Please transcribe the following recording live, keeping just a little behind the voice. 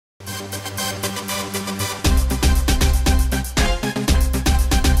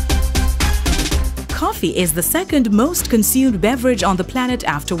Coffee is the second most consumed beverage on the planet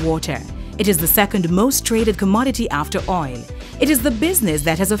after water. It is the second most traded commodity after oil. It is the business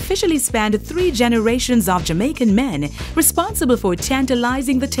that has officially spanned 3 generations of Jamaican men, responsible for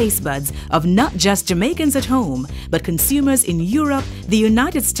tantalizing the taste buds of not just Jamaicans at home, but consumers in Europe, the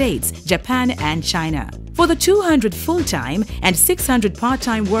United States, Japan and China. For the 200 full-time and 600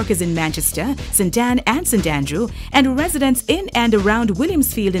 part-time workers in Manchester, St. Anne and St. Andrew, and residents in and around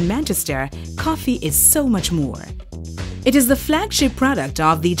Williamsfield in Manchester, coffee is so much more. It is the flagship product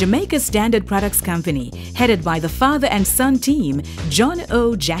of the Jamaica Standard Products Company, headed by the father and son team, John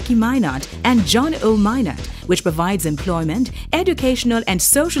O. Jackie Minot and John O. Minot, which provides employment, educational and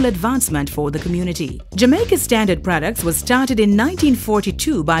social advancement for the community. Jamaica Standard Products was started in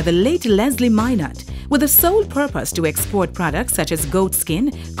 1942 by the late Leslie Minot, with the sole purpose to export products such as goat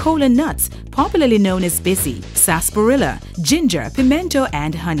skin, cola nuts, popularly known as bissy, sarsaparilla, ginger, pimento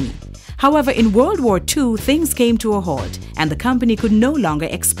and honey. However, in World War II, things came to a halt and the company could no longer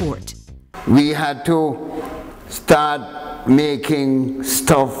export. We had to start making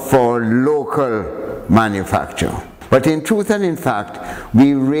stuff for local manufacture. But in truth and in fact,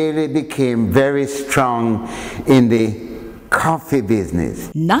 we really became very strong in the coffee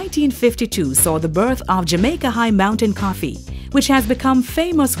business. 1952 saw the birth of Jamaica High Mountain Coffee, which has become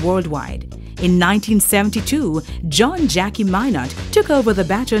famous worldwide. In 1972, John Jackie Minot took over the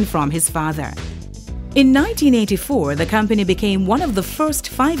baton from his father. In 1984, the company became one of the first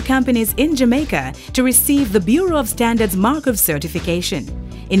 5 companies in Jamaica to receive the Bureau of Standards Mark of Certification.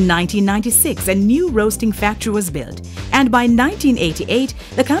 In 1996, a new roasting factory was built, and by 1988,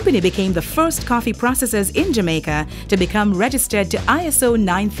 the company became the first coffee processors in Jamaica to become registered to ISO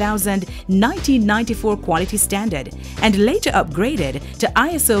 9000 1994 quality standard and later upgraded to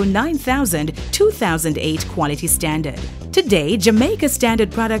ISO 9000 2008 quality standard. Today, Jamaica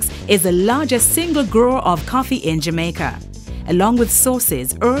Standard Products is the largest single grower of coffee in Jamaica. Along with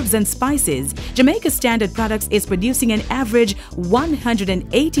sauces, herbs and spices, Jamaica Standard Products is producing an average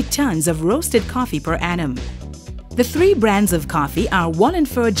 180 tons of roasted coffee per annum. The 3 brands of coffee are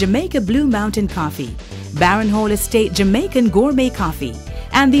Wallingford Jamaica Blue Mountain Coffee, Barron Hall Estate Jamaican Gourmet Coffee,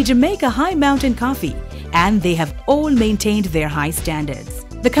 and the Jamaica High Mountain Coffee, and they have all maintained their high standards.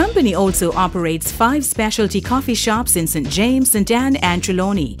 The company also operates 5 specialty coffee shops in St. James, St. Anne and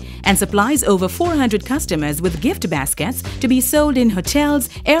Trelawney and supplies over 400 customers with gift baskets to be sold in hotels,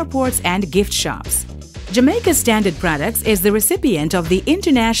 airports and gift shops. Jamaica Standard Products is the recipient of the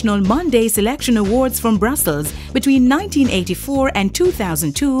International Monday Selection Awards from Brussels between 1984 and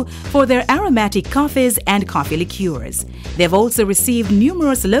 2002 for their aromatic coffees and coffee liqueurs. They have also received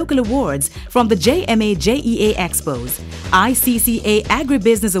numerous local awards from the JMA JEA Expos, ICCA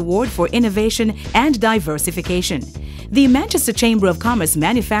Agribusiness Award for Innovation and Diversification, the Manchester Chamber of Commerce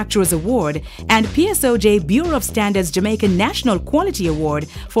Manufacturers Award, and PSOJ Bureau of Standards Jamaica National Quality Award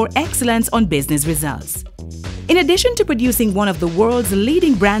for Excellence on Business Results. In addition to producing one of the world's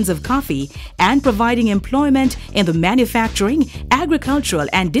leading brands of coffee and providing employment in the manufacturing, agricultural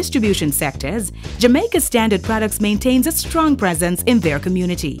and distribution sectors, Jamaica Standard Products maintains a strong presence in their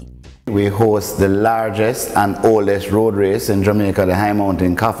community. We host the largest and oldest road race in Jamaica, the High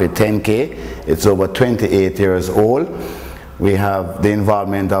Mountain Coffee 10K. It's over 28 years old. We have the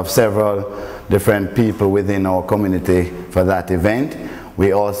involvement of several different people within our community for that event.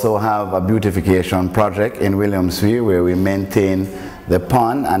 We also have a beautification project in Williamsfield where we maintain the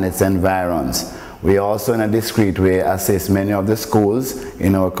pond and its environs. We also, in a discreet way, assist many of the schools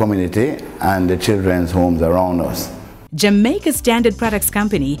in our community and the children's homes around us. Jamaica Standard Products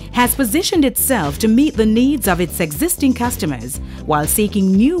Company has positioned itself to meet the needs of its existing customers while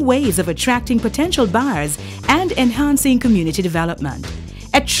seeking new ways of attracting potential buyers and enhancing community development.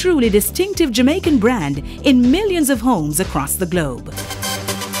 A truly distinctive Jamaican brand in millions of homes across the globe.